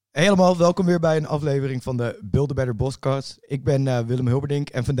Helemaal welkom weer bij een aflevering van de Build a Better Podcast. Ik ben Willem Hulberdink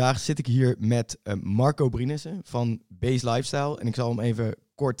en vandaag zit ik hier met Marco Brienissen van Base Lifestyle. En ik zal hem even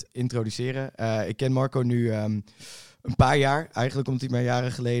kort introduceren. Ik ken Marco nu een paar jaar. Eigenlijk omdat hij mij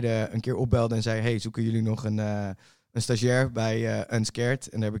jaren geleden een keer opbelde en zei... Hey, zoeken jullie nog een stagiair bij Unscared?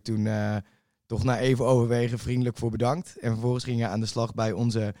 En daar heb ik toen toch na even overwegen vriendelijk voor bedankt. En vervolgens ging hij aan de slag bij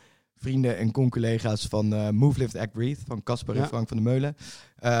onze... vrienden en con-collega's van Move, Lift, Act, Breathe van Casper en Frank van der Meulen.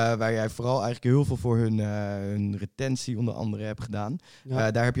 Waar jij vooral eigenlijk heel veel voor hun retentie onder andere hebt gedaan.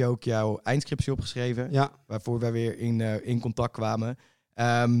 Ja. Daar heb je ook jouw eindscriptie opgeschreven, waarvoor wij weer in contact kwamen.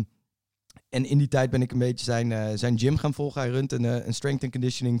 En in die tijd ben ik een beetje zijn gym gaan volgen. Hij runt een strength and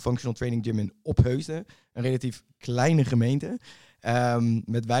conditioning functional training gym in Opheusden. Een relatief kleine gemeente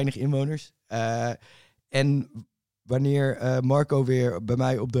met weinig inwoners. En wanneer Marco weer bij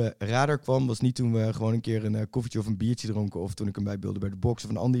mij op de radar kwam, was niet toen we gewoon een keer een koffietje of een biertje dronken of toen ik hem bij Build a Better Box of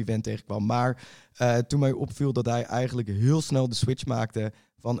een ander event tegenkwam. Maar toen mij opviel dat hij eigenlijk heel snel de switch maakte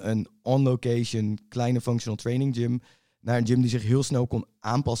van een on-location kleine functional training gym naar een gym die zich heel snel kon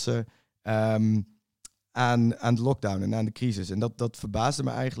aanpassen aan de lockdown en aan de crisis. En dat verbaasde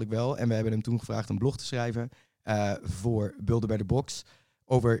me eigenlijk wel. En we hebben hem toen gevraagd een blog te schrijven voor Build a Better Box.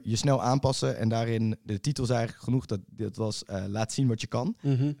 Over je snel aanpassen. En daarin, de titel is eigenlijk genoeg. Dat was laat zien wat je kan.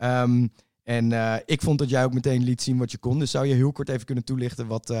 Mm-hmm. Ik vond dat jij ook meteen liet zien wat je kon. Dus zou je heel kort even kunnen toelichten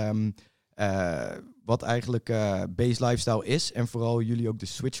wat eigenlijk Base Lifestyle is. En vooral jullie ook de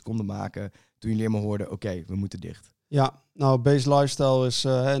switch konden maken toen jullie helemaal hoorden, oké, we moeten dicht. Ja, nou Base Lifestyle is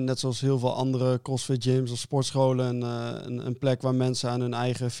net zoals heel veel andere CrossFit gyms of sportscholen een plek waar mensen aan hun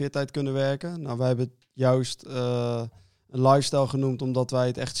eigen fitheid kunnen werken. Nou, wij hebben het juist een lifestyle genoemd omdat wij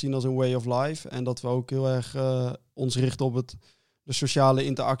het echt zien als een way of life. En dat we ook heel erg ons richten op de sociale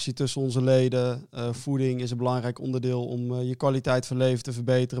interactie tussen onze leden. Voeding is een belangrijk onderdeel om je kwaliteit van leven te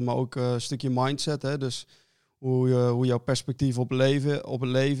verbeteren, maar ook een stukje mindset. Hè? Dus hoe jouw perspectief op het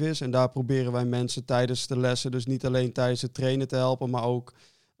leven is. En daar proberen wij mensen tijdens de lessen, dus niet alleen tijdens het trainen te helpen, maar ook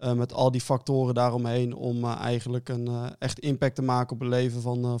met al die factoren daaromheen om eigenlijk een echt impact te maken op het leven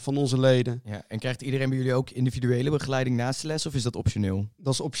van onze leden. Ja, en krijgt iedereen bij jullie ook individuele begeleiding naast de les of is dat optioneel?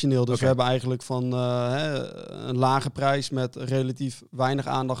 Dat is optioneel. Dus we hebben eigenlijk van een lage prijs met relatief weinig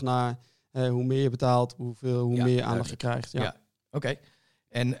aandacht naar hoe meer je betaalt, hoe meer aandacht je krijgt. Ja. Oké.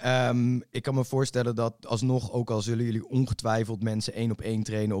 En ik kan me voorstellen dat alsnog, ook al zullen jullie ongetwijfeld mensen 1-op-1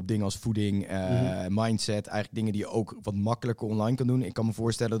 trainen op dingen als voeding, mindset, eigenlijk dingen die je ook wat makkelijker online kan doen. Ik kan me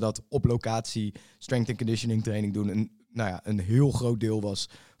voorstellen dat op locatie strength and conditioning training doen een heel groot deel was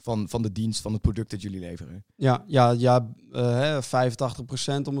van de dienst, van het product dat jullie leveren.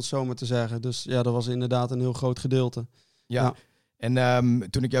 85% om het zo maar te zeggen. Dus ja, dat was inderdaad een heel groot gedeelte. Ja. En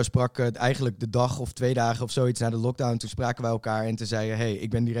toen ik jou sprak, eigenlijk de dag of 2 dagen of zoiets na de lockdown, toen spraken wij elkaar en toen zei je, hey, ik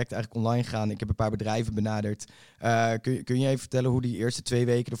ben direct eigenlijk online gegaan. Ik heb een paar bedrijven benaderd. Kun je even vertellen hoe die eerste 2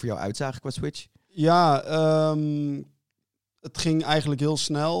 weken er voor jou uitzagen qua switch? Ja, het ging eigenlijk heel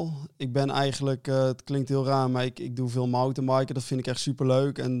snel. Ik ben eigenlijk, het klinkt heel raar, maar ik doe veel mountainbiken. Dat vind ik echt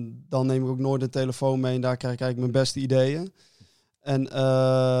superleuk. En dan neem ik ook nooit de telefoon mee en daar krijg ik eigenlijk mijn beste ideeën. En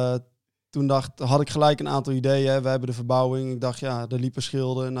toen had ik gelijk een aantal ideeën. We hebben de verbouwing. Ik dacht, ja, er liepen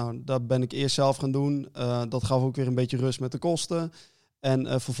schilden. Nou, dat ben ik eerst zelf gaan doen. Dat gaf ook weer een beetje rust met de kosten.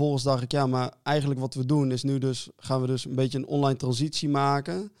 En vervolgens dacht ik, ja, maar eigenlijk wat we doen is nu gaan we dus een beetje een online transitie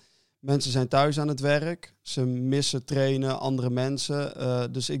maken. Mensen zijn thuis aan het werk. Ze missen trainen, andere mensen.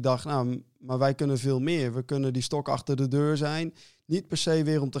 Dus ik dacht, nou, maar wij kunnen veel meer. We kunnen die stok achter de deur zijn. Niet per se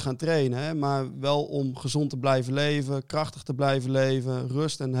weer om te gaan trainen, hè, maar wel om gezond te blijven leven, krachtig te blijven leven,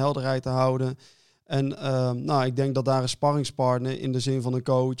 rust en helderheid te houden. En ik denk dat daar een sparringspartner in de zin van een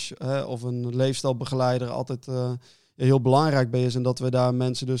coach of een leefstijlbegeleider altijd heel belangrijk bij is. En dat we daar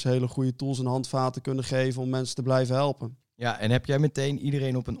mensen dus hele goede tools en handvaten kunnen geven om mensen te blijven helpen. Ja, en heb jij meteen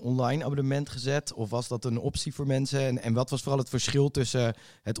iedereen op een online abonnement gezet? Of was dat een optie voor mensen? En wat was vooral het verschil tussen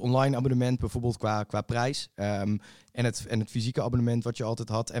het online abonnement, bijvoorbeeld qua prijs, en het fysieke abonnement wat je altijd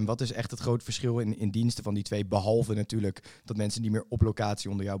had? En wat is echt het grote verschil in diensten van die twee? Behalve natuurlijk dat mensen niet meer op locatie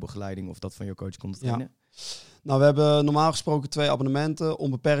onder jouw begeleiding of dat van jouw coach konden trainen. Ja. Nou, we hebben normaal gesproken 2 abonnementen,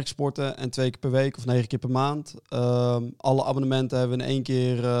 onbeperkt sporten en 2 keer per week of 9 keer per maand. Alle abonnementen hebben we in 1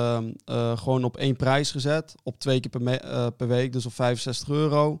 keer gewoon op 1 prijs gezet, op 2 keer per week, dus op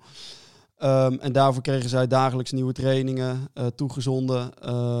 €65. En daarvoor kregen zij dagelijks nieuwe trainingen toegezonden.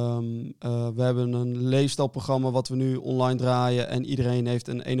 We hebben een leefstijlprogramma wat we nu online draaien en iedereen heeft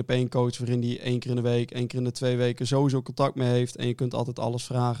een 1-op-1 coach waarin die 1 keer in de week, 1 keer in de 2 weken sowieso contact mee heeft en je kunt altijd alles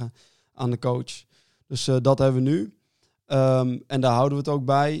vragen aan de coach. Dus dat hebben we nu. En daar houden we het ook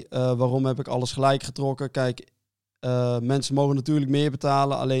bij. Waarom heb ik alles gelijk getrokken? Kijk, Mensen mogen natuurlijk meer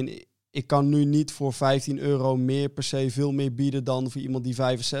betalen. Alleen ik kan nu niet voor €15 meer per se veel meer bieden dan voor iemand die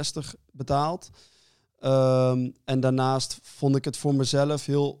 65 betaalt. En daarnaast vond ik het voor mezelf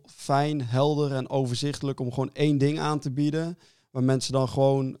heel fijn, helder en overzichtelijk om gewoon 1 ding aan te bieden. Waar mensen dan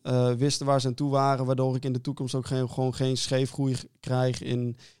gewoon wisten waar ze aan toe waren. Waardoor ik in de toekomst ook gewoon geen scheefgroei krijg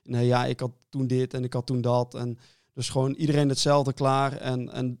in ik had toen dit en ik had toen dat. En dus gewoon iedereen hetzelfde klaar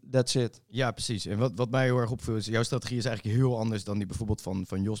en that's it. Ja, precies. En wat mij heel erg opviel is, jouw strategie is eigenlijk heel anders dan die bijvoorbeeld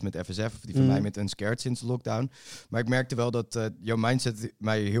van Jos met FSF of die van mij met Unscared sinds de lockdown. Maar ik merkte wel dat jouw mindset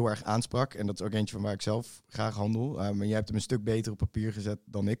mij heel erg aansprak. En dat is ook eentje van waar ik zelf graag handel. Maar jij hebt hem een stuk beter op papier gezet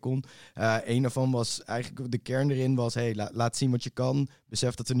dan ik kon. Een daarvan was eigenlijk, de kern erin was, laat zien wat je kan.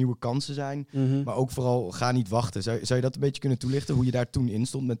 Besef dat er nieuwe kansen zijn. Maar ook vooral, ga niet wachten. Zou je dat een beetje kunnen toelichten? Hoe je daar toen in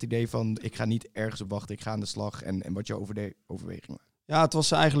stond met het idee van, ik ga niet ergens op wachten, ik ga aan de slag. En wat je overweging was? Ja, het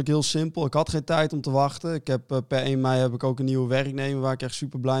was eigenlijk heel simpel. Ik had geen tijd om te wachten. Ik heb per 1 mei heb ik ook een nieuwe werknemer waar ik echt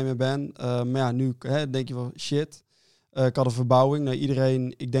super blij mee ben. Maar ja, nu denk je wel, shit. Ik had een verbouwing. Nou,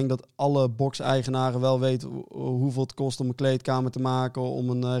 ik denk dat alle box-eigenaren wel weten hoeveel het kost om een kleedkamer te maken, om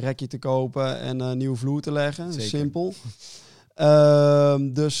een rekje te kopen en een nieuwe vloer te leggen. Zeker. Simpel.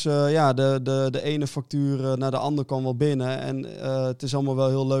 De ene factuur naar de andere kwam wel binnen. En het is allemaal wel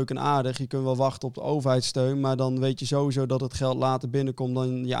heel leuk en aardig. Je kunt wel wachten op de overheidssteun. Maar dan weet je sowieso dat het geld later binnenkomt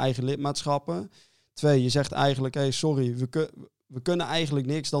dan je eigen lidmaatschappen. 2, je zegt eigenlijk, sorry, we kunnen eigenlijk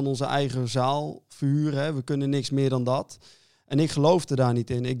niks dan onze eigen zaal verhuren. Hè. We kunnen niks meer dan dat. En ik geloofde daar niet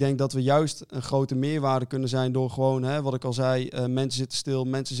in. Ik denk dat we juist een grote meerwaarde kunnen zijn door gewoon, wat ik al zei, mensen zitten stil,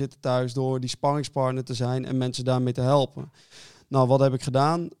 mensen zitten thuis, door die sparringspartner te zijn en mensen daarmee te helpen. Nou, wat heb ik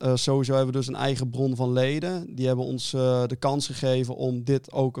gedaan? Sowieso hebben we dus een eigen bron van leden. Die hebben ons de kans gegeven om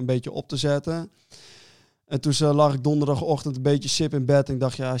dit ook een beetje op te zetten. En toen lag ik donderdagochtend een beetje sip in bed. En ik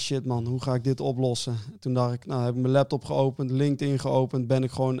dacht, ja shit man, hoe ga ik dit oplossen? Toen dacht ik, heb ik mijn laptop geopend, LinkedIn geopend. Ben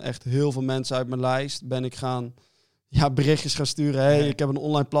ik gewoon echt heel veel mensen uit mijn lijst. Ben ik berichtjes gaan sturen. Hey, ik heb een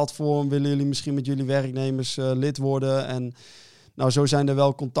online platform. Willen jullie misschien met jullie werknemers lid worden? En nou, zo zijn er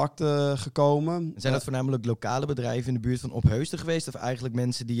wel contacten gekomen. Zijn dat voornamelijk lokale bedrijven in de buurt van Opheusden geweest? Of eigenlijk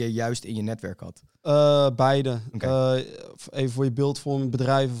mensen die je juist in je netwerk had? Beide. Okay. Even voor je beeldvorming,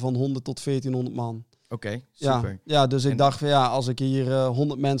 bedrijven van 100 tot 1400 man. Oké, super. Ja, dus ik dacht van als ik hier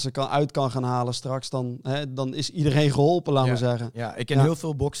 100 mensen uit kan gaan halen straks, dan is iedereen geholpen, laten we zeggen. Ja, ik ken heel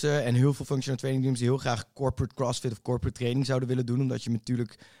veel boksen en heel veel functional training teams die heel graag corporate crossfit of corporate training zouden willen doen, omdat je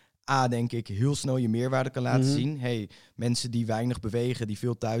natuurlijk denk ik, heel snel je meerwaarde kan laten zien. Mensen die weinig bewegen, die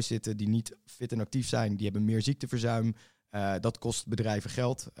veel thuis zitten, die niet fit en actief zijn, die hebben meer ziekteverzuim. Dat kost bedrijven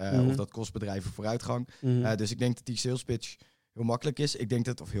geld of dat kost bedrijven vooruitgang. Dus ik denk dat die sales pitch heel makkelijk is. Ik denk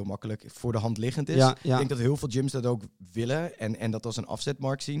dat, of heel makkelijk, voor de hand liggend is. Ik denk dat heel veel gyms dat ook willen en dat als een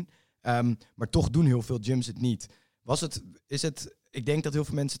afzetmarkt zien. Maar toch doen heel veel gyms het niet. Ik denk dat heel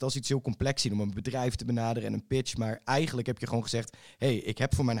veel mensen het als iets heel complex zien om een bedrijf te benaderen en een pitch. Maar eigenlijk heb je gewoon gezegd, ik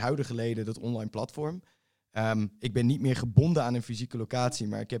heb voor mijn huidige leden dat online platform. Ik ben niet meer gebonden aan een fysieke locatie,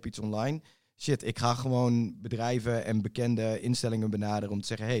 maar ik heb iets online. Shit, ik ga gewoon bedrijven en bekende instellingen benaderen om te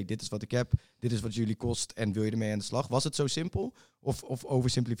zeggen, dit is wat ik heb, dit is wat jullie kost en wil je ermee aan de slag? Was het zo simpel of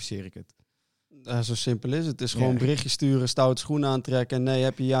oversimplificeer ik het? Zo simpel is het. Het is gewoon berichtjes sturen, stoute schoenen aantrekken. En nee,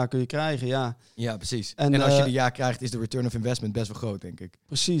 heb je kun je krijgen, ja. Ja, precies. En als je de krijgt, is de return of investment best wel groot, denk ik.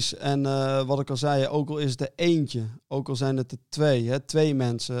 Precies. En wat ik al zei, ook al is het er eentje, ook al zijn het er 2, 2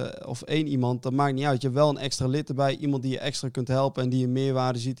 mensen of 1 iemand, dat maakt niet uit. Je hebt wel een extra lid erbij, iemand die je extra kunt helpen en die een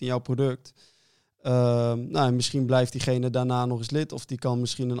meerwaarde ziet in jouw product. Misschien blijft diegene daarna nog eens lid. Of die kan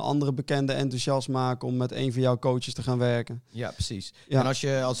misschien een andere bekende enthousiast maken om met een van jouw coaches te gaan werken. Ja, precies. Ja. En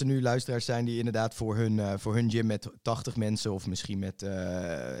als er nu luisteraars zijn die inderdaad voor hun gym met 80 mensen of misschien met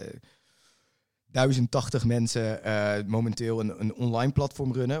 1080 mensen momenteel een online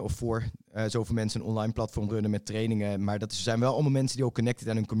platform runnen. Of voor zoveel mensen een online platform runnen met trainingen. Maar dat zijn wel allemaal mensen die ook connected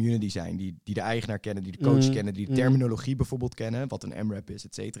aan hun community zijn. Die de eigenaar kennen, die de coach kennen, die de terminologie bijvoorbeeld kennen. Wat een MRAP is,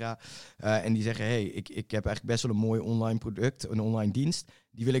 et cetera. En die zeggen, ik heb eigenlijk best wel een mooi online product, een online dienst.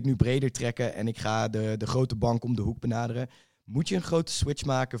 Die wil ik nu breder trekken en ik ga de grote bank om de hoek benaderen. Moet je een grote switch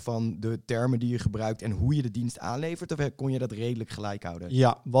maken van de termen die je gebruikt en hoe je de dienst aanlevert? Of kon je dat redelijk gelijk houden?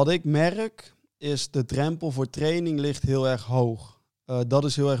 Ja, wat ik merk is de drempel voor training ligt heel erg hoog. Dat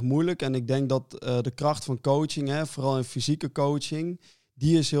is heel erg moeilijk en ik denk dat de kracht van coaching, vooral in fysieke coaching,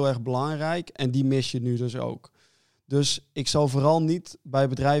 die is heel erg belangrijk en die mis je nu dus ook. Dus ik zal vooral niet bij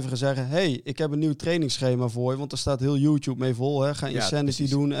bedrijven gaan zeggen, ik heb een nieuw trainingsschema voor je, want er staat heel YouTube mee vol. Ga Insanity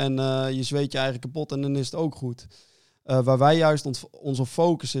doen en je zweet je eigen kapot en dan is het ook goed. Waar wij juist ons op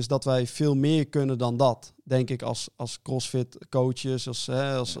focussen is dat wij veel meer kunnen dan dat. Denk ik als CrossFit coaches, als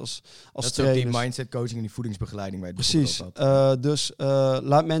trainers. Dat is ook die mindset coaching en die voedingsbegeleiding. Waar je precies. Dus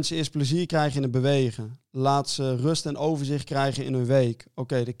laat mensen eerst plezier krijgen in het bewegen. Laat ze rust en overzicht krijgen in hun week.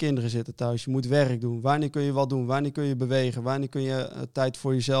 Oké, de kinderen zitten thuis. Je moet werk doen. Wanneer kun je wat doen? Wanneer kun je bewegen? Wanneer kun je tijd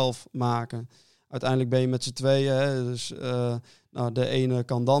voor jezelf maken? Uiteindelijk ben je met z'n tweeën. Hè? Dus de ene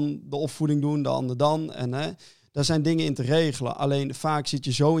kan dan de opvoeding doen, de ander dan. En daar zijn dingen in te regelen. Alleen vaak zit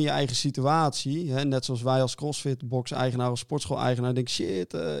je zo in je eigen situatie. Hè? Net zoals wij als CrossFit-box-eigenaar of sportschool-eigenaar. Denk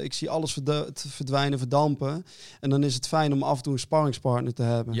shit, ik zie alles verdwijnen, verdampen. En dan is het fijn om af en toe een sparringspartner te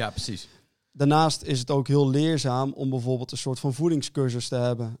hebben. Ja, precies. Daarnaast is het ook heel leerzaam om bijvoorbeeld een soort van voedingscursus te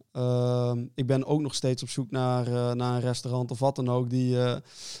hebben. Ik ben ook nog steeds op zoek naar een restaurant of wat dan ook die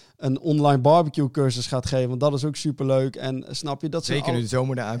een online barbecue cursus gaat geven. Want dat is ook superleuk. En snap je dat? Zeker nu de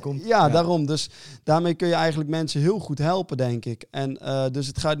zomer eraan komt. Ja, daarom. Dus daarmee kun je eigenlijk mensen heel goed helpen, denk ik. En dus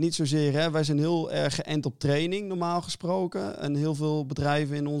het gaat niet zozeer... Hè, wij zijn heel erg geënt op training, normaal gesproken. En heel veel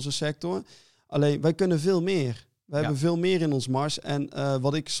bedrijven in onze sector. Alleen, wij kunnen veel meer. We hebben veel meer in ons mars. En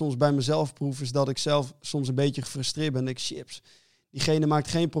wat ik soms bij mezelf proef, is dat ik zelf soms een beetje gefrustreerd ben. En ik chips. Diegene maakt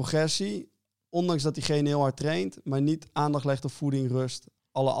geen progressie, ondanks dat diegene heel hard traint, maar niet aandacht legt op voeding, rust,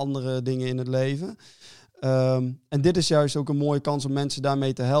 alle andere dingen in het leven. En dit is juist ook een mooie kans om mensen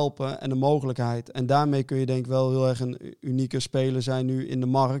daarmee te helpen en een mogelijkheid. En daarmee kun je denk ik wel heel erg een unieke speler zijn nu in de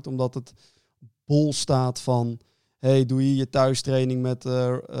markt, omdat het bol staat van... Hey, doe je thuistraining met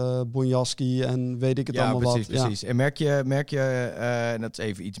Bonjaski en weet ik het allemaal precies, wat. Precies. En merk je en dat is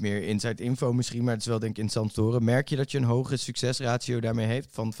even iets meer inside info misschien, maar het is wel denk ik interessant te horen. Merk je dat je een hogere succesratio daarmee heeft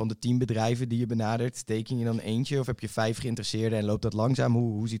van de 10 bedrijven die je benadert? Teken je dan eentje of heb je 5 geïnteresseerden en loopt dat langzaam?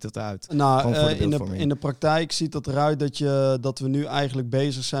 Hoe ziet dat eruit? Nou, in de praktijk ziet dat eruit dat we nu eigenlijk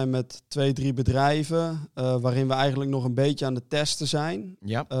bezig zijn met 2-3 bedrijven, waarin we eigenlijk nog een beetje aan het testen zijn.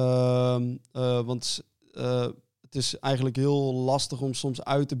 Ja. Want... het is eigenlijk heel lastig om soms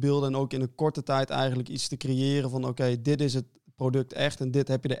uit te beelden en ook in een korte tijd eigenlijk iets te creëren van oké, dit is het product echt en dit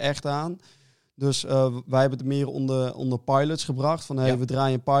heb je er echt aan. Dus wij hebben het meer onder pilots gebracht. Van we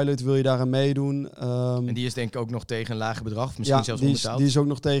draaien een pilot, wil je daar aan meedoen? En die is denk ik ook nog tegen een lager bedrag, of misschien zelfs onbetaald? Die is ook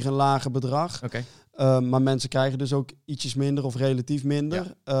nog tegen een lager bedrag. Okay. Maar mensen krijgen dus ook ietsjes minder of relatief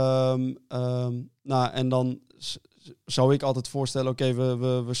minder. Ja. En dan zou ik altijd voorstellen, oké,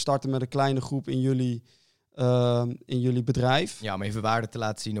 we starten met een kleine groep in jullie bedrijf. Ja, om even waarde te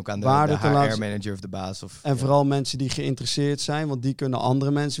laten zien ook aan de HR-manager of de baas. En vooral mensen die geïnteresseerd zijn, want die kunnen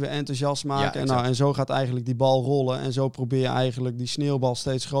andere mensen weer enthousiast maken. Ja, en zo gaat eigenlijk die bal rollen. En zo probeer je eigenlijk die sneeuwbal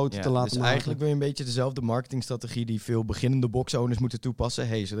steeds groter te laten maken. Eigenlijk wil je een beetje dezelfde marketingstrategie die veel beginnende box-owners moeten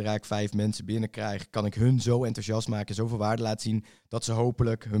toepassen. Zodra ik 5 mensen binnenkrijg, kan ik hun zo enthousiast maken, zoveel waarde laten zien, dat ze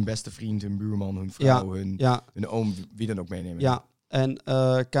hopelijk hun beste vriend, hun buurman, hun vrouw, hun oom, wie dan ook meenemen. Ja, en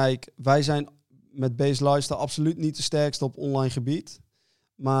kijk, wij zijn met Base Lifestyle absoluut niet de sterkste op online gebied.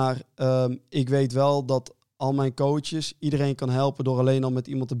 Maar ik weet wel dat al mijn coaches iedereen kan helpen door alleen al met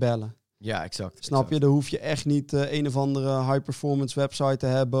iemand te bellen. Ja, exact. Snap je? Dan hoef je echt niet een of andere high-performance website te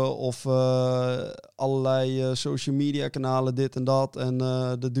hebben of allerlei social media kanalen, dit en dat. En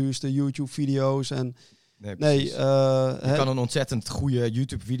de duurste YouTube-video's en... Je kan een ontzettend goede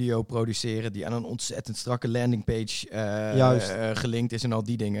YouTube-video produceren die aan een ontzettend strakke landingpage gelinkt is en al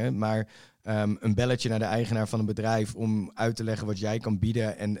die dingen. Maar een belletje naar de eigenaar van een bedrijf om uit te leggen wat jij kan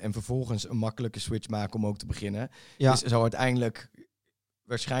bieden en vervolgens een makkelijke switch maken om ook te beginnen. Ja. Dus zou uiteindelijk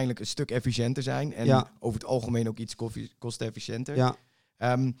waarschijnlijk een stuk efficiënter zijn en over het algemeen ook iets kostenefficiënter. Ja.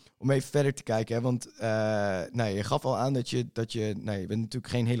 Om even verder te kijken, hè, want je gaf al aan dat je bent natuurlijk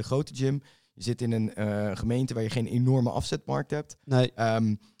geen hele grote gym. Je zit in een gemeente waar je geen enorme afzetmarkt hebt. Nee.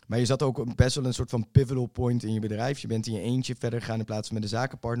 Maar je zat ook best wel een soort van pivotal point in je bedrijf. Je bent in je eentje verder gegaan in plaats van met een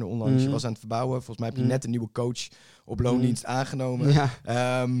zakenpartner onlangs. Je was aan het verbouwen. Volgens mij heb je net een nieuwe coach op loondienst aangenomen.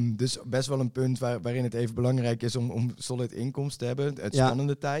 Ja. Dus best wel een punt waarin het even belangrijk is om solid inkomsten te hebben. Het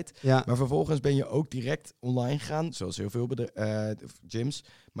spannende tijd. Ja. Maar vervolgens ben je ook direct online gegaan. Zoals heel veel gyms.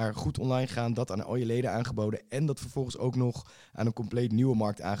 Maar goed online gaan, dat aan al je leden aangeboden. En dat vervolgens ook nog aan een compleet nieuwe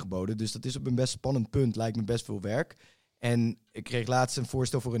markt aangeboden. Dus dat is op een best spannend punt. Lijkt me best veel werk. En ik kreeg laatst een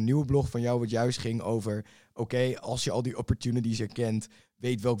voorstel voor een nieuwe blog van jou, wat juist ging over, oké, als je al die opportunities herkent,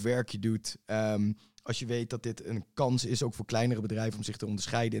 weet welk werk je doet. Als je weet dat dit een kans is, ook voor kleinere bedrijven, om zich te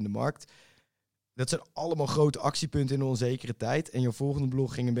onderscheiden in de markt. Dat zijn allemaal grote actiepunten in een onzekere tijd. En je volgende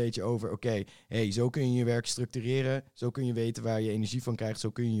blog ging een beetje over, oké, zo kun je je werk structureren. Zo kun je weten waar je energie van krijgt. Zo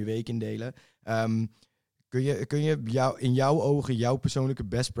kun je je week indelen. Kun je in jouw ogen, jouw persoonlijke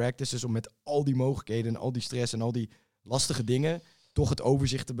best practices om met al die mogelijkheden en al die stress en al die lastige dingen toch het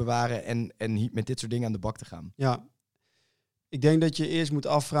overzicht te bewaren en met dit soort dingen aan de bak te gaan? Ja, Ik denk dat je eerst moet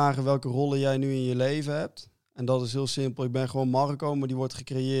afvragen welke rollen jij nu in je leven hebt. En dat is heel simpel. Ik ben gewoon Marco, maar die wordt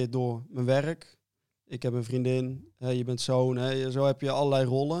gecreëerd door mijn werk. Ik heb een vriendin, je bent zoon. Zo heb je allerlei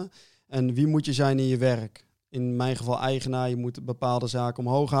rollen. En wie moet je zijn in je werk? In mijn geval eigenaar, je moet bepaalde zaken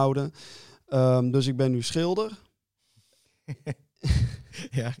omhoog houden. Dus ik ben nu schilder.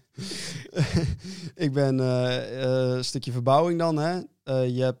 Ja. Ik ben een stukje verbouwing dan. Hè?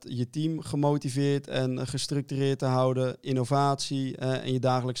 Je hebt je team gemotiveerd en gestructureerd te houden. Innovatie en je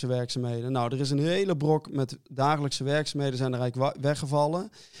dagelijkse werkzaamheden. Nou, er is een hele brok met dagelijkse werkzaamheden zijn er eigenlijk weggevallen.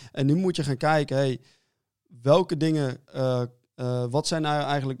 En nu moet je gaan kijken, welke dingen, wat zijn nou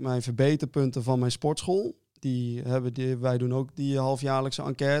eigenlijk mijn verbeterpunten van mijn sportschool? Wij doen ook die halfjaarlijkse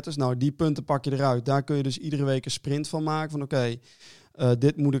enquêtes. Nou, die punten pak je eruit. Daar kun je dus iedere week een sprint van maken. Van oké,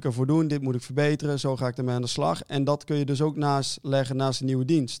 dit moet ik ervoor doen, dit moet ik verbeteren. Zo ga ik ermee aan de slag. En dat kun je dus ook leggen naast een nieuwe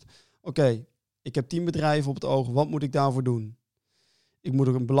dienst. Oké, ik heb 10 bedrijven op het oog. Wat moet ik daarvoor doen? Ik moet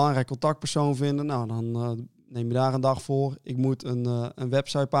ook een belangrijk contactpersoon vinden. Nou, dan neem je daar een dag voor. Ik moet een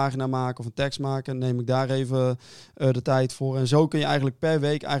websitepagina maken of een tekst maken. Neem ik daar even de tijd voor. En zo kun je eigenlijk per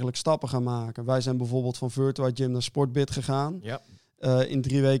week stappen gaan maken. Wij zijn bijvoorbeeld van Virtua Gym naar Sportbit gegaan. Ja. In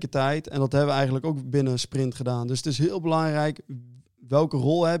 3 weken tijd. En dat hebben we eigenlijk ook binnen een sprint gedaan. Dus het is heel belangrijk. Welke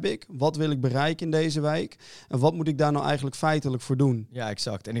rol heb ik? Wat wil ik bereiken in deze week? En wat moet ik daar nou eigenlijk feitelijk voor doen? Ja,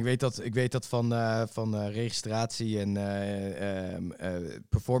 exact. En ik weet dat van registratie en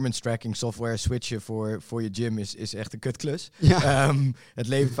performance tracking software switchen voor je gym is echt een kutklus. Ja. Het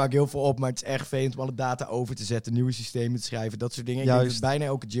levert vaak heel veel op, maar het is echt vervelend om alle data over te zetten, nieuwe systemen te schrijven, dat soort dingen. Juist. Ik denk dat bijna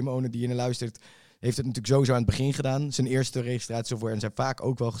elke gym-owner die je luistert, heeft het natuurlijk sowieso aan het begin gedaan. Zijn eerste registratiesoftware en zijn vaak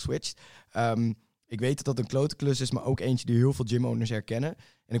ook wel geswitcht. Ik weet dat dat een klote klus is, maar ook eentje die heel veel gym-owners herkennen.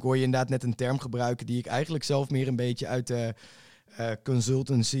 En ik hoor je inderdaad net een term gebruiken die ik eigenlijk zelf meer een beetje uit de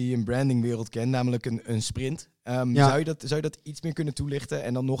consultancy en brandingwereld ken, namelijk een sprint. Zou je dat iets meer kunnen toelichten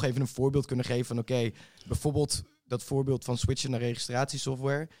en dan nog even een voorbeeld kunnen geven van oké, bijvoorbeeld dat voorbeeld van switchen naar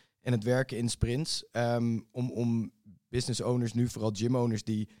registratiesoftware en het werken in sprints, om business owners, nu vooral gym owners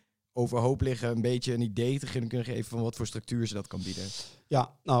die overhoop liggen, een beetje een idee te kunnen geven van wat voor structuur ze dat kan bieden.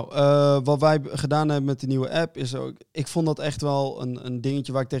 Ja, nou, wat wij gedaan hebben met de nieuwe app is ook, ik vond dat echt wel een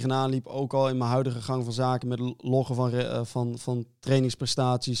dingetje waar ik tegenaan liep, ook al in mijn huidige gang van zaken met loggen van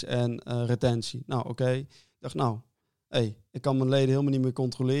trainingsprestaties en retentie. Nou, oké. Ik dacht, ik kan mijn leden helemaal niet meer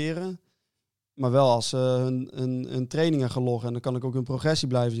controleren, maar wel als hun trainingen gaan loggen en dan kan ik ook hun progressie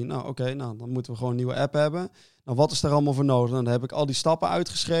blijven zien. Nou, oké, dan moeten we gewoon een nieuwe app hebben. Nou, wat is daar allemaal voor nodig? Nou, dan heb ik al die stappen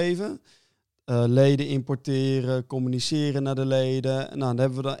uitgeschreven. Leden importeren, communiceren naar de leden. Nou, dan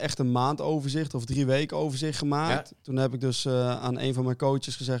hebben we dan echt een maandoverzicht of 3 weken overzicht gemaakt. Ja. Toen heb ik dus aan een van mijn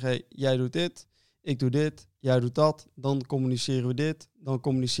coaches gezegd, jij doet dit, ik doe dit, jij doet dat. Dan communiceren we dit, dan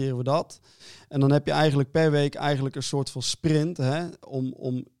communiceren we dat. En dan heb je eigenlijk per week eigenlijk een soort van sprint, hè,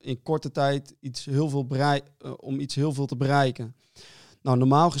 om in korte tijd iets heel veel te bereiken. Nou,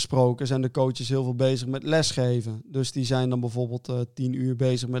 normaal gesproken zijn de coaches heel veel bezig met lesgeven. Dus die zijn dan bijvoorbeeld 10 uur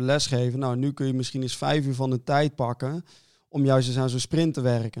bezig met lesgeven. Nou, nu kun je misschien eens 5 uur van de tijd pakken om juist eens aan zo'n sprint te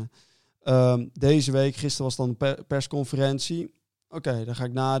werken. Deze week, gisteren was dan een persconferentie. Oké, dan ga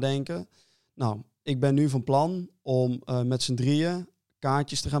ik nadenken. Nou, ik ben nu van plan om met z'n 3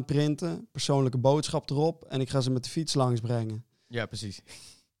 kaartjes te gaan printen, persoonlijke boodschap erop en ik ga ze met de fiets langs brengen. Ja, precies.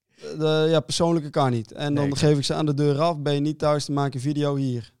 Persoonlijke kan niet. En dan geef ik ze aan de deur af. Ben je niet thuis, dan maak je video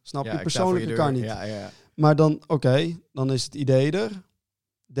hier. Snap je? Persoonlijke kan niet. Ja. Maar dan, dan is het idee er.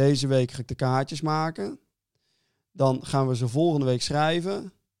 Deze week ga ik de kaartjes maken. Dan gaan we ze volgende week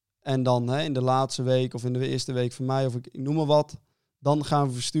schrijven. En dan in de laatste week of in de eerste week van mei, of ik noem maar wat, dan gaan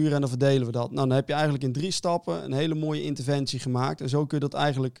we versturen en dan verdelen we dat. Nou, dan heb je eigenlijk in 3 stappen een hele mooie interventie gemaakt. En zo kun je dat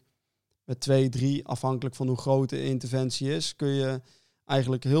eigenlijk met 2, 3, afhankelijk van hoe groot de interventie is, kun je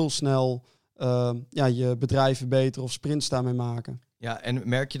eigenlijk heel snel je bedrijf verbeteren of sprints daarmee maken. Ja, en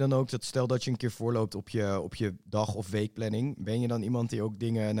merk je dan ook dat stel dat je een keer voorloopt op je dag- of weekplanning, ben je dan iemand die ook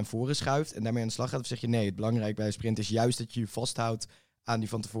dingen naar voren schuift en daarmee aan de slag gaat? Of zeg je nee, het belangrijk bij een sprint is juist dat je je vasthoudt aan die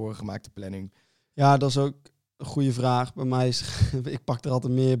van tevoren gemaakte planning? Ja, dat is ook een goede vraag. Bij mij is, ik pak er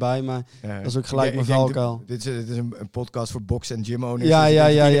altijd meer bij, maar dat is ook gelijk mijn valkuil. Dit is een podcast voor box- en gym-owners. Ja.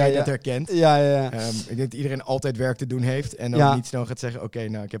 Iedereen het herkent. Ja. Ik denk dat iedereen altijd werk te doen heeft en dan niet snel gaat zeggen, oké,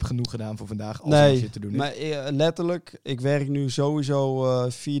 ik heb genoeg gedaan voor vandaag als er shit te doen is. Maar letterlijk, ik werk nu sowieso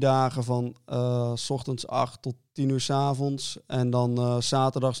 4 dagen van 's ochtends 8 tot 10 uur 's avonds en dan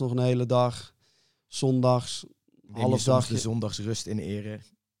zaterdags nog een hele dag, zondags half dag. De zondagsrust in ere.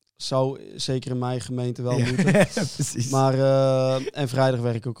 zou zeker in mijn gemeente wel moeten. Precies. Maar, en vrijdag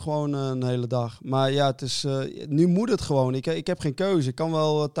werk ik ook gewoon een hele dag. Maar ja, het is, nu moet het gewoon. Ik heb geen keuze. Ik kan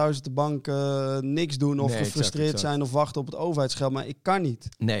wel thuis op de bank niks doen of gefrustreerd zijn of wachten op het overheidsgeld. Maar ik kan niet.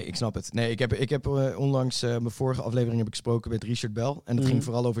 Nee, ik snap het. Nee, ik heb onlangs mijn vorige aflevering heb ik gesproken met Richard Bell. En dat ging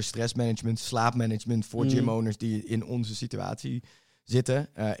vooral over stressmanagement, slaapmanagement voor gymowners die in onze situatie zitten.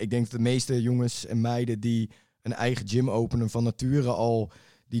 Ik denk dat de meeste jongens en meiden die een eigen gym openen van nature al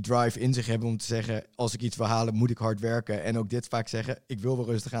die drive in zich hebben om te zeggen, als ik iets wil halen, moet ik hard werken. En ook dit vaak zeggen, ik wil wel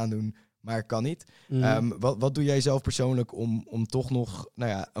rustig aan doen, maar ik kan niet. Wat doe jij zelf persoonlijk om toch nog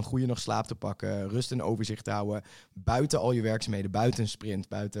een goede nacht slaap te pakken, rust en overzicht te houden, buiten al je werkzaamheden, buiten een sprint,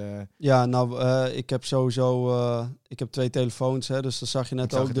 buiten... Ja, ik heb sowieso... ik heb 2 telefoons, hè, dus dat zag je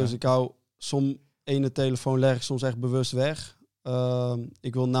net ook. Dus ik hou soms ene telefoon leg ik soms echt bewust weg.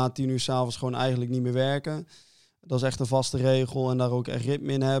 Ik wil na 10 uur 's avonds gewoon eigenlijk niet meer werken. Dat is echt een vaste regel en daar ook echt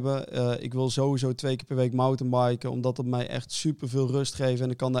ritme in hebben. Ik wil sowieso 2 keer per week mountainbiken, omdat het mij echt super veel rust geeft en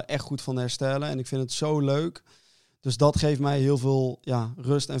ik kan daar echt goed van herstellen. En ik vind het zo leuk. Dus dat geeft mij heel veel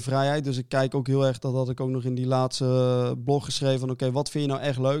rust en vrijheid. Dus ik kijk ook heel erg, dat had ik ook nog in die laatste blog geschreven, van oké, wat vind je nou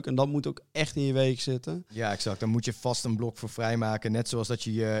echt leuk? En dat moet ook echt in je week zitten. Ja, exact. Dan moet je vast een blok voor vrijmaken. Net zoals dat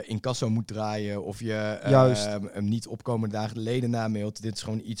je je incasso moet draaien of je een niet opkomende dagen de leden namailt. Dit is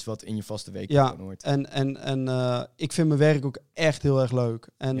gewoon iets wat in je vaste week hoort. En ik vind mijn werk ook echt heel erg leuk.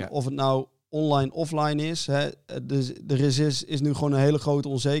 En of het nou online, offline is. Hè, dus er is nu gewoon een hele grote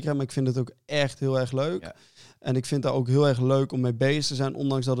onzekerheid, maar ik vind het ook echt heel erg leuk. Ja. En ik vind dat ook heel erg leuk om mee bezig te zijn,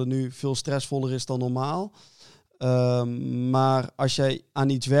 ondanks dat het nu veel stressvoller is dan normaal. Maar als jij aan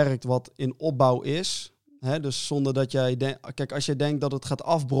iets werkt wat in opbouw is, hè, dus zonder dat jij... Kijk, als je denkt dat het gaat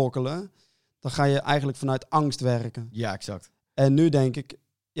afbrokkelen, dan ga je eigenlijk vanuit angst werken. Ja, exact. En nu denk ik,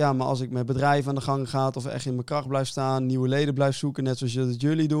 ja, maar als ik met bedrijven aan de gang ga of echt in mijn kracht blijf staan, nieuwe leden blijf zoeken, net zoals dat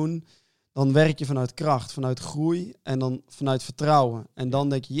jullie doen, dan werk je vanuit kracht, vanuit groei en dan vanuit vertrouwen. En dan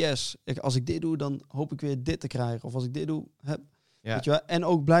denk je, yes, als ik dit doe, dan hoop ik weer dit te krijgen. Of als ik dit doe, weet je wel? En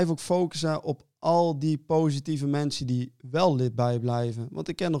ook blijf ook focussen op al die positieve mensen die wel lid bijblijven. Want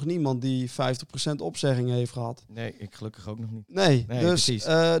ik ken nog niemand die 50% opzegging heeft gehad. Nee, ik gelukkig ook nog niet. Nee dus precies.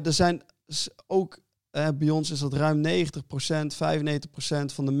 Er zijn ook, bij ons is dat ruim 90%, 95%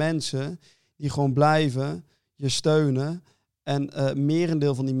 van de mensen die gewoon blijven, je steunen. En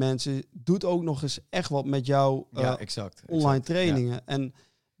merendeel van die mensen doet ook nog eens echt wat met jouw online trainingen. Ja. En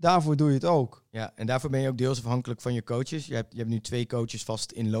daarvoor doe je het ook. Ja, en daarvoor ben je ook deels afhankelijk van je coaches. Je hebt nu 2 coaches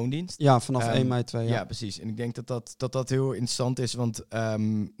vast in loondienst. Ja, vanaf 1 mei 2. Ja, precies. En ik denk dat heel interessant is. Want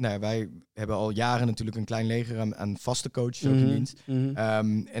wij hebben al jaren natuurlijk een klein leger aan vaste coaches ook in dienst.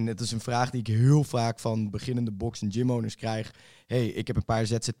 En het is een vraag die ik heel vaak van beginnende box- en gymowners krijg. Hey, ik heb een paar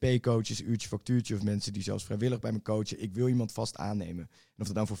ZZP-coaches, uurtje factuurtje, of mensen die zelfs vrijwillig bij me coachen. Ik wil iemand vast aannemen. En of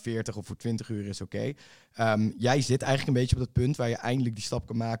dat dan voor 40 of voor 20 uur is, oké. Jij zit eigenlijk een beetje op dat punt waar je eindelijk die stap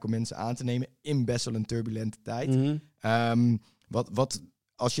kan maken om mensen aan te nemen in best wel een turbulente tijd. Wat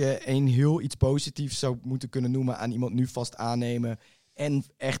als je heel iets positiefs zou moeten kunnen noemen aan iemand nu vast aannemen en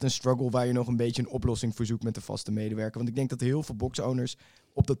echt een struggle waar je nog een beetje een oplossing voor zoekt met de vaste medewerker. Want ik denk dat heel veel box-owners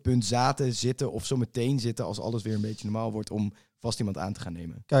op dat punt zitten of zo meteen zitten als alles weer een beetje normaal wordt om vast iemand aan te gaan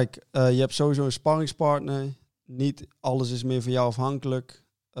nemen. Kijk, je hebt sowieso een sparringspartner. Niet alles is meer van jou afhankelijk.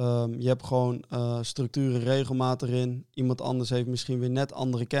 Je hebt gewoon structuur en regelmaat erin. Iemand anders heeft misschien weer net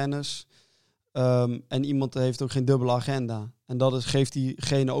andere kennis. En iemand heeft ook geen dubbele agenda. En dat geeft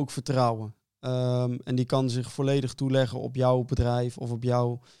diegene ook vertrouwen. En die kan zich volledig toeleggen op jouw bedrijf of op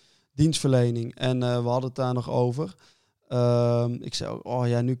jouw dienstverlening. En we hadden het daar nog over. Ik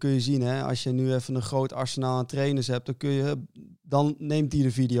zei, nu kun je zien, hè, als je nu even een groot arsenaal aan trainers hebt, dan neemt die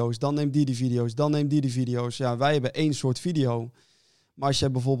de video's, dan neemt die video's, dan neemt die video's. Ja, wij hebben 1 soort video. Maar als je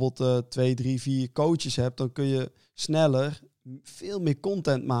bijvoorbeeld 2, 3, 4 coaches hebt, dan kun je sneller veel meer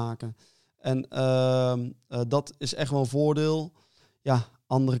content maken. En dat is echt wel een voordeel. Ja,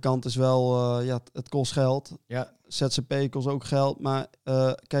 andere kant is wel, het kost geld. Ja. ZZP kost ook geld. Maar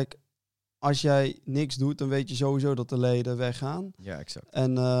kijk, als jij niks doet, dan weet je sowieso dat de leden weggaan. Ja, exact.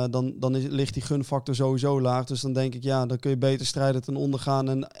 En dan ligt die gunfactor sowieso laag. Dus dan denk ik, dan kun je beter strijden ten onder gaan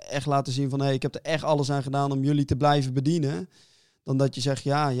en echt laten zien van, hey, ik heb er echt alles aan gedaan om jullie te blijven bedienen. Dan dat je zegt,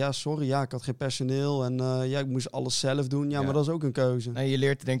 sorry, ik had geen personeel en ik moest alles zelf doen. Ja, maar dat is ook een keuze. En je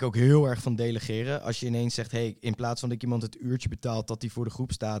leert denk ik ook heel erg van delegeren. Als je ineens zegt, hey, in plaats van dat ik iemand het uurtje betaalt dat die voor de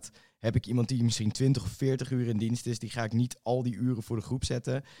groep staat, heb ik iemand die misschien 20 of 40 uur in dienst is. Die ga ik niet al die uren voor de groep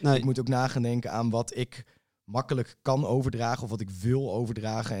zetten. Nee. Ik moet ook nagaan denken aan wat ik makkelijk kan overdragen of wat ik wil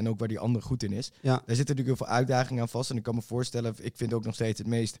overdragen en ook waar die ander goed in is. Ja. Daar zitten natuurlijk heel veel uitdagingen aan vast. En ik kan me voorstellen, ik vind ook nog steeds het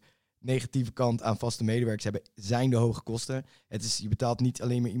meest negatieve kant aan vaste medewerkers hebben, zijn de hoge kosten. Je betaalt niet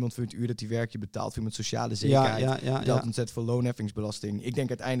alleen maar iemand voor het uur dat hij werkt, je betaalt voor iemand sociale zekerheid. Je betaalt ontzettend veel loonheffingsbelasting. Ik denk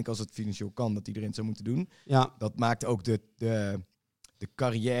uiteindelijk als het financieel kan, dat iedereen het zou moeten doen. Ja. Dat maakt ook de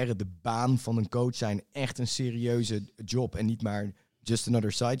carrière, de baan van een coach zijn echt een serieuze job en niet maar just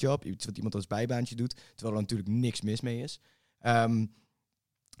another side job. Iets wat iemand als bijbaantje doet, terwijl er natuurlijk niks mis mee is.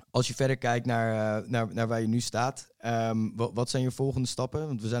 Als je verder kijkt naar waar je nu staat, wat zijn je volgende stappen?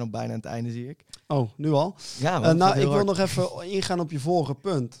 Want we zijn al bijna aan het einde, zie ik. Oh, nu al? Ja, ik wil nog even ingaan op je vorige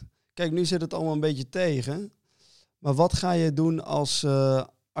punt. Kijk, nu zit het allemaal een beetje tegen. Maar wat ga je doen als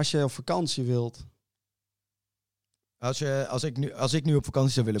je op vakantie wilt? Als ik nu op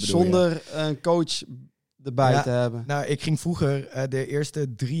vakantie zou willen, bedoel zonder een coach erbij te hebben. Nou, ik ging vroeger de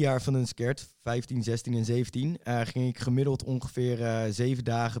eerste 3 jaar van een skert, 15, 16 en 17, ging ik gemiddeld ongeveer 7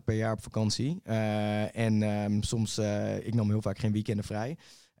 dagen per jaar op vakantie. Soms, ik nam heel vaak geen weekenden vrij.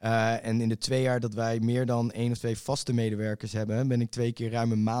 En in de 2 jaar dat wij meer dan 1 of 2 vaste medewerkers hebben, ben ik 2 keer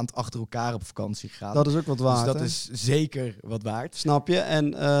ruim een maand achter elkaar op vakantie gegaan. Dat is ook wat waard. Dus dat is zeker wat waard. Snap je?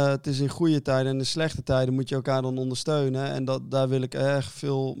 En het is in goede tijden en in slechte tijden moet je elkaar dan ondersteunen. En daar wil ik erg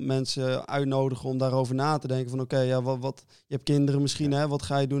veel mensen uitnodigen om daarover na te denken. Van oké, je hebt kinderen misschien, hè? Wat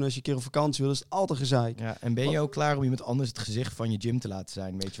ga je doen als je een keer op vakantie wil? Dat is altijd gezeik. Ja, en ben je ook klaar om iemand anders het gezicht van je gym te laten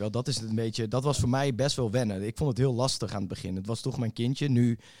zijn, weet je wel? Dat was voor mij best wel wennen. Ik vond het heel lastig aan het begin. Het was toch mijn kindje.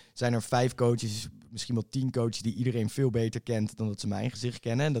 Nu zijn er 5 coaches, misschien wel 10 coaches die iedereen veel beter kent dan dat ze mijn gezicht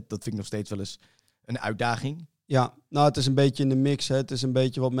kennen. En dat vind ik nog steeds wel eens een uitdaging. Ja, nou het is een beetje in de mix. Hè. Het is een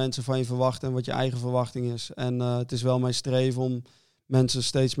beetje wat mensen van je verwachten en wat je eigen verwachting is. En het is wel mijn streven om mensen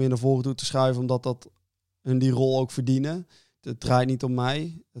steeds meer naar voren toe te schuiven, omdat dat hun die rol ook verdienen. Het draait niet om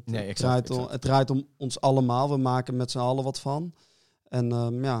mij. Het draait om ons allemaal. We maken met z'n allen wat van.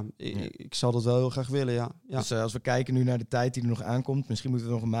 En ik zou dat wel heel graag willen, ja. Dus als we kijken nu naar de tijd die er nog aankomt, misschien moeten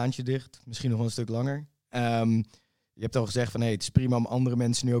we nog een maandje dicht, misschien nog wel een stuk langer. Je hebt al gezegd van, het is prima om andere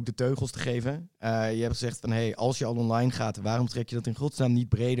mensen nu ook de teugels te geven. Je hebt gezegd van, als je al online gaat, waarom trek je dat in godsnaam niet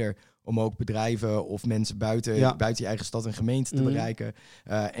breder om ook bedrijven of mensen buiten je eigen stad en gemeente te bereiken.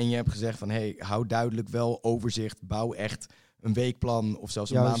 En je hebt gezegd van, hou duidelijk wel overzicht, bouw echt een weekplan of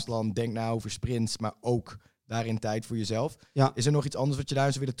zelfs een maandplan. Denk na over sprints, maar ook daarin tijd voor jezelf. Ja. Is er nog iets anders wat je daar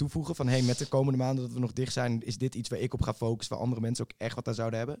zou willen toevoegen? Van met de komende maanden dat we nog dicht zijn, is dit iets waar ik op ga focussen, waar andere mensen ook echt wat aan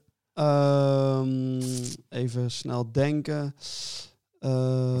zouden hebben? Even snel denken.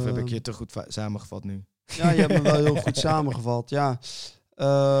 Of heb ik je te goed samengevat nu? Ja, je hebt me wel heel goed samengevat. Ja.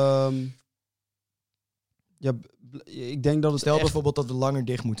 Ik denk dat het Stel bijvoorbeeld dat we langer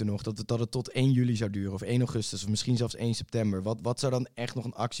dicht moeten nog. Dat het tot 1 juli zou duren. Of 1 augustus. Of misschien zelfs 1 september. Wat zou dan echt nog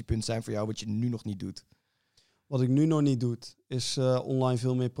een actiepunt zijn voor jou wat je nu nog niet doet? Wat ik nu nog niet doe, is online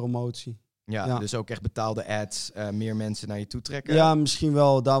veel meer promotie. Ja, dus ook echt betaalde ads, meer mensen naar je toe trekken. Ja, misschien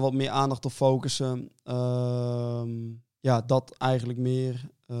wel daar wat meer aandacht op focussen. Dat eigenlijk meer.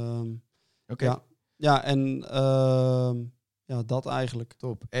 Oké. Dat eigenlijk.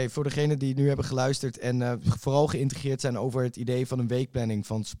 Top. Voor degenen die nu hebben geluisterd en vooral geïntegreerd zijn over het idee van een weekplanning,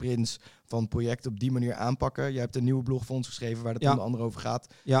 van sprints, van projecten op die manier aanpakken. Je hebt een nieuwe blog voor ons geschreven waar het onder andere over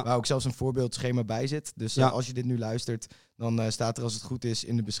gaat. Ja. Waar ook zelfs een voorbeeldschema bij zit. Dus als je dit nu luistert, dan staat er als het goed is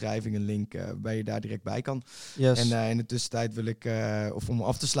in de beschrijving een link waar je daar direct bij kan. Yes. En in de tussentijd wil ik, of om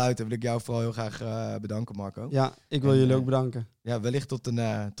af te sluiten, wil ik jou vooral heel graag bedanken, Marco. Ja, ik wil jullie ook bedanken. Ja, wellicht tot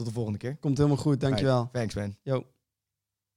de volgende keer. Komt helemaal goed, dankjewel. Thanks, man. Yo.